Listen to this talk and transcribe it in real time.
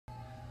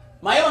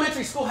My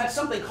elementary school had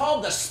something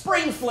called the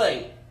Spring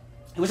Fling.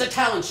 It was a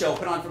talent show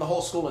put on for the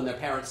whole school and their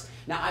parents.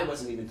 Now, I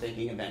wasn't even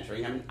thinking of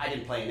entering. I mean, I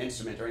didn't play an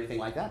instrument or anything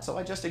like that, so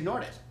I just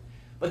ignored it.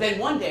 But then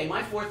one day,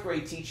 my 4th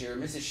grade teacher,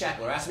 Mrs.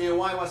 Scheckler, asked me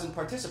why I wasn't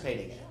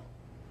participating in it.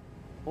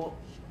 Well,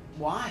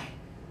 why?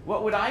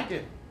 What would I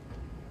do?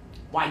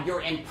 Why,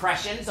 your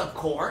impressions, of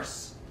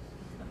course.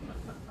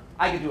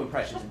 I could do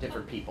impressions of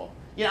different people.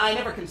 You know, I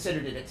never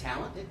considered it a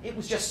talent. It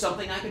was just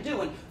something I could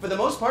do, and for the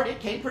most part,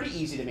 it came pretty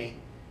easy to me.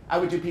 I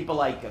would do people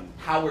like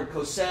Howard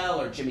Cosell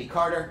or Jimmy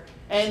Carter,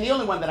 and the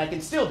only one that I can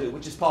still do,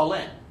 which is Paul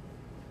Lynde.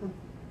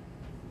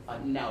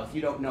 Now, if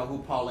you don't know who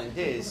Paul Lynde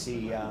is,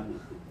 he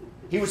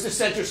was the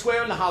center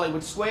square in the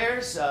Hollywood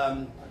Squares.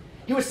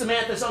 He was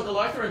Samantha's Uncle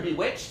Arthur in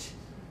Bewitched.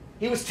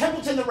 He was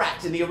Templeton the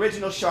Rat in the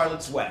original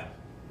Charlotte's Web.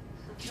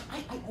 You know,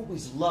 I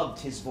always loved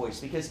his voice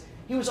because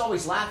he was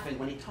always laughing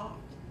when he talked.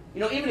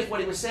 You know, even if what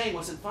he was saying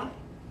wasn't funny.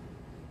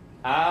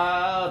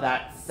 Oh,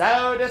 that's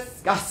so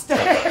disgusting.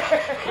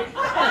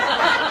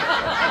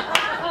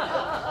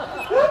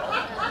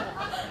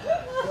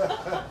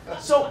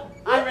 So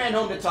I ran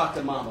home to talk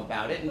to Mom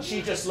about it, and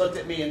she just looked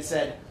at me and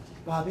said,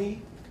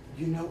 Bobby,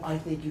 you know, I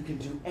think you can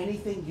do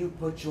anything you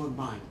put your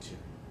mind to.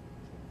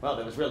 Well,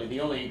 that was really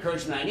the only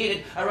encouragement I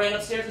needed. I ran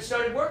upstairs and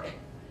started working.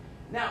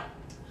 Now,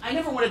 I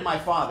never wanted my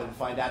father to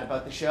find out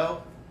about the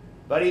show,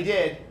 but he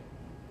did.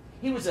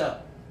 He was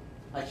a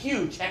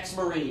huge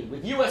ex-Marine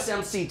with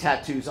USMC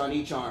tattoos on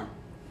each arm.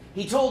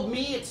 He told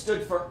me it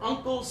stood for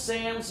Uncle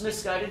Sam's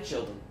Misguided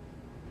Children.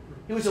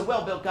 He was a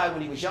well-built guy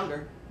when he was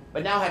younger,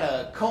 but now had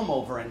a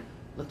comb-over and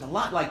looked a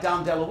lot like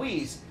Dom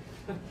DeLuise,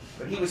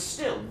 but he was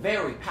still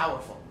very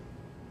powerful.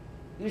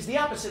 He was the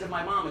opposite of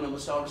my mom in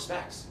almost all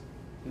respects.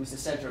 He was the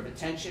center of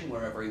attention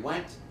wherever he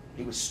went.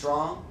 He was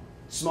strong,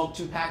 smoked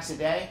 2 packs a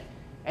day,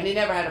 and he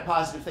never had a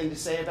positive thing to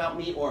say about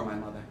me or my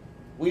mother.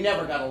 We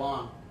never got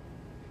along.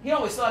 He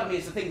always thought of me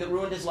as the thing that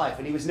ruined his life,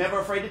 and he was never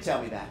afraid to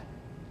tell me that.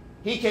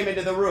 He came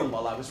into the room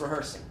while I was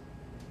rehearsing.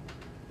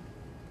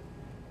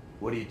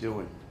 What are you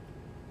doing?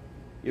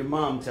 Your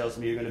mom tells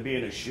me you're going to be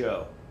in a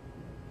show.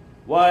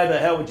 Why the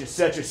hell would you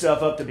set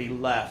yourself up to be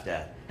laughed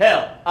at?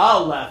 Hell,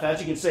 I'll laugh at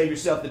you. You can save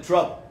yourself the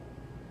trouble.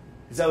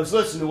 Because I was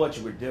listening to what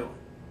you were doing.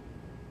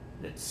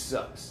 And it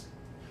sucks.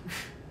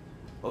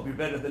 Hope you're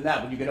better than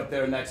that when you get up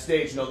there on that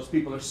stage and all those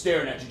people are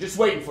staring at you, just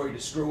waiting for you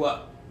to screw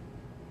up.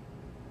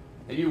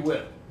 And you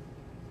will.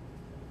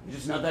 You're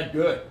just not that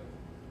good.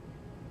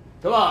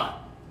 Come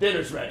on,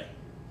 dinner's ready.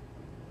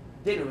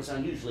 Dinner was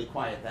unusually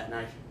quiet that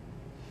night.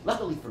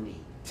 Luckily for me,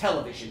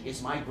 television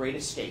is my great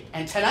escape,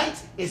 and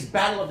tonight is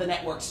Battle of the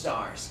Network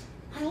Stars.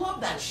 I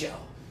love that show.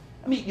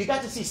 I mean, you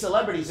got to see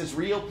celebrities as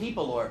real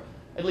people, or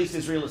at least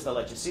as real as they'll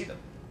let you see them.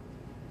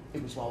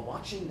 It was while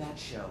watching that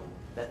show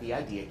that the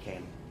idea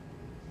came.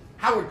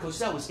 Howard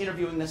Cosell was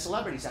interviewing the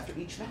celebrities after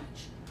each match.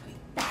 I mean,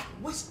 that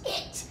was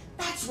it.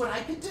 That's what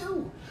I could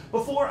do.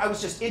 Before, I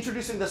was just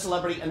introducing the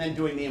celebrity and then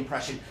doing the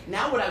impression.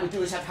 Now what I would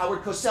do is have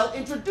Howard Cosell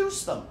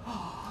introduce them.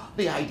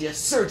 The idea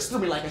surged through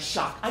me like a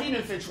shock. I didn't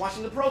even finish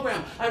watching the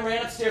program. I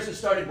ran upstairs and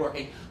started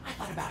working. I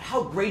thought about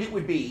how great it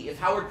would be if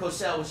Howard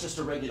Cosell was just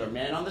a regular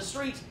man on the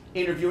street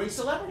interviewing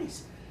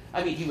celebrities.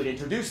 I mean, he would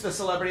introduce the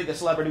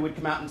celebrity would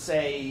come out and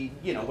say,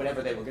 you know,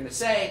 whatever they were going to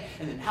say,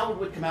 and then Howard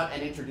would come out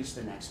and introduce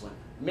the next one.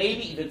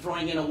 Maybe even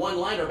throwing in a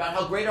one-liner about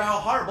how great or how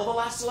horrible the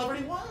last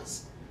celebrity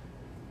was.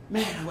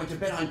 Man, I went to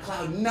bed on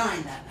cloud 9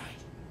 that night.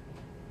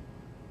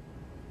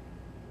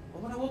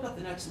 But when I woke up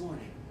the next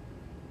morning,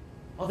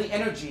 all the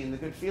energy and the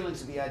good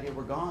feelings of the idea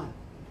were gone.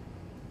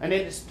 And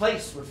in its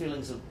place were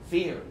feelings of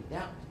fear and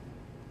doubt.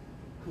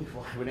 I mean,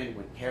 why would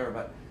anyone care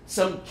about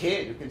some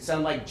kid who can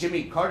sound like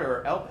Jimmy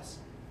Carter or Elvis?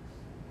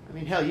 I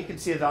mean, hell, you can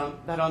see that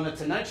on The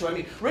Tonight Show. I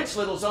mean, Rich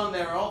Little's on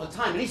there all the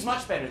time, and he's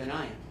much better than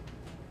I am.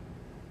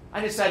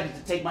 I decided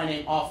to take my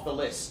name off the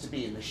list to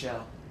be in the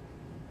show.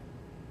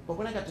 But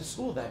when I got to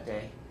school that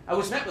day, I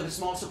was met with a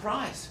small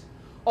surprise.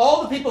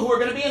 All the people who were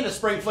going to be in the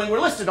Spring Fling were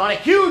listed on a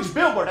huge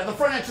billboard at the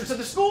front entrance of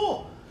the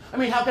school. I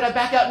mean, how could I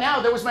back out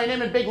now? There was my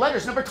name in big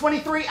letters, number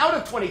 23 out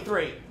of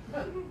 23.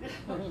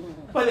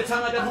 By the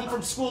time I got home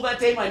from school that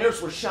day, my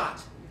nerves were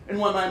shot. And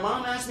when my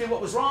mom asked me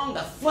what was wrong, the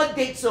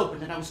floodgates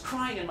opened, and I was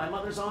crying in my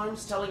mother's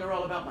arms, telling her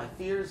all about my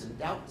fears and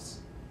doubts.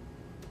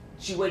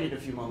 She waited a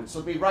few moments,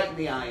 looked me right in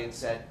the eye, and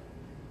said,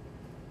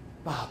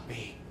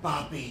 Bobby,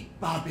 Bobby,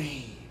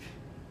 Bobby,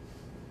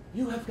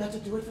 you have got to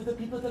do it for the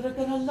people that are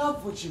going to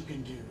love what you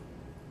can do.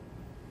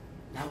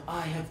 Now,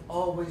 I have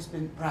always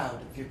been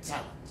proud of your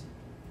talent.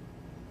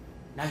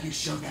 Now you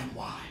show them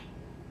why.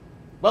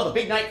 Well, the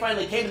big night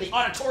finally came, and the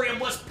auditorium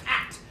was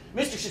packed.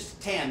 Mr.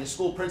 Shatan, the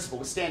school principal,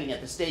 was standing at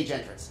the stage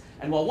entrance.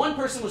 And while one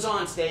person was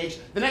on stage,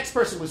 the next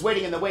person was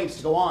waiting in the wings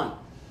to go on.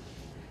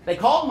 They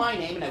called my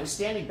name, and I was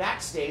standing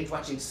backstage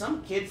watching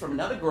some kid from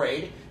another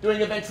grade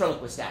doing a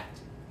ventriloquist act.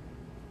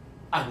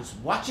 I was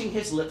watching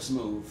his lips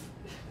move.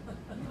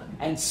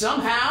 And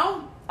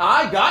somehow,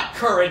 I got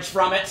courage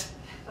from it.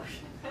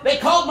 They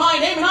called my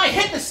name, and I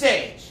hit the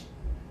stage.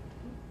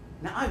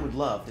 Now, I would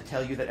love to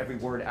tell you that every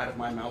word out of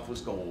my mouth was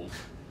gold.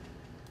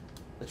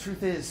 The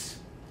truth is,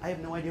 I have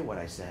no idea what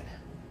I said.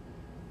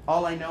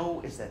 All I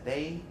know is that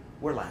they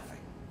were laughing.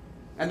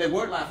 And they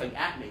weren't laughing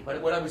at me, but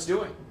at what I was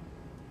doing.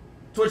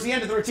 Towards the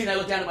end of the routine, I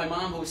looked down at my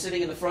mom, who was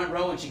sitting in the front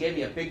row, and she gave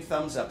me a big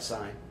thumbs up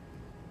sign,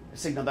 a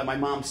signal that my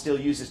mom still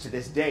uses to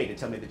this day to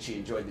tell me that she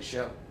enjoyed the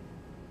show.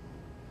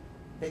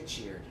 They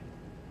cheered.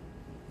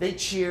 They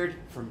cheered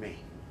for me.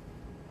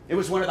 It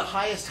was one of the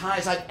highest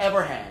highs I've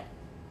ever had.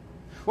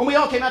 When we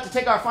all came out to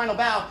take our final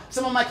bow,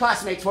 some of my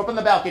classmates were up on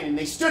the balcony, and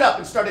they stood up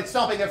and started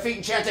stomping their feet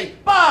and chanting,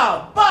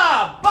 "Bob!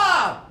 Bob!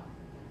 Bob!"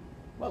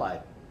 Well,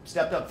 I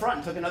stepped up front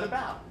and took another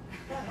bow.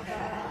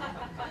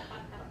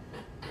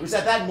 It was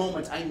at that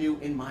moment I knew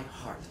in my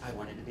heart I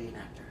wanted to be an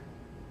actor.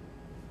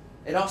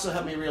 It also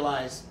helped me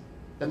realize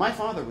that my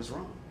father was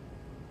wrong.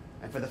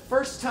 And for the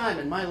first time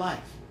in my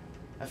life,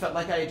 I felt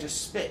like I had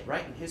just spit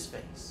right in his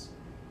face.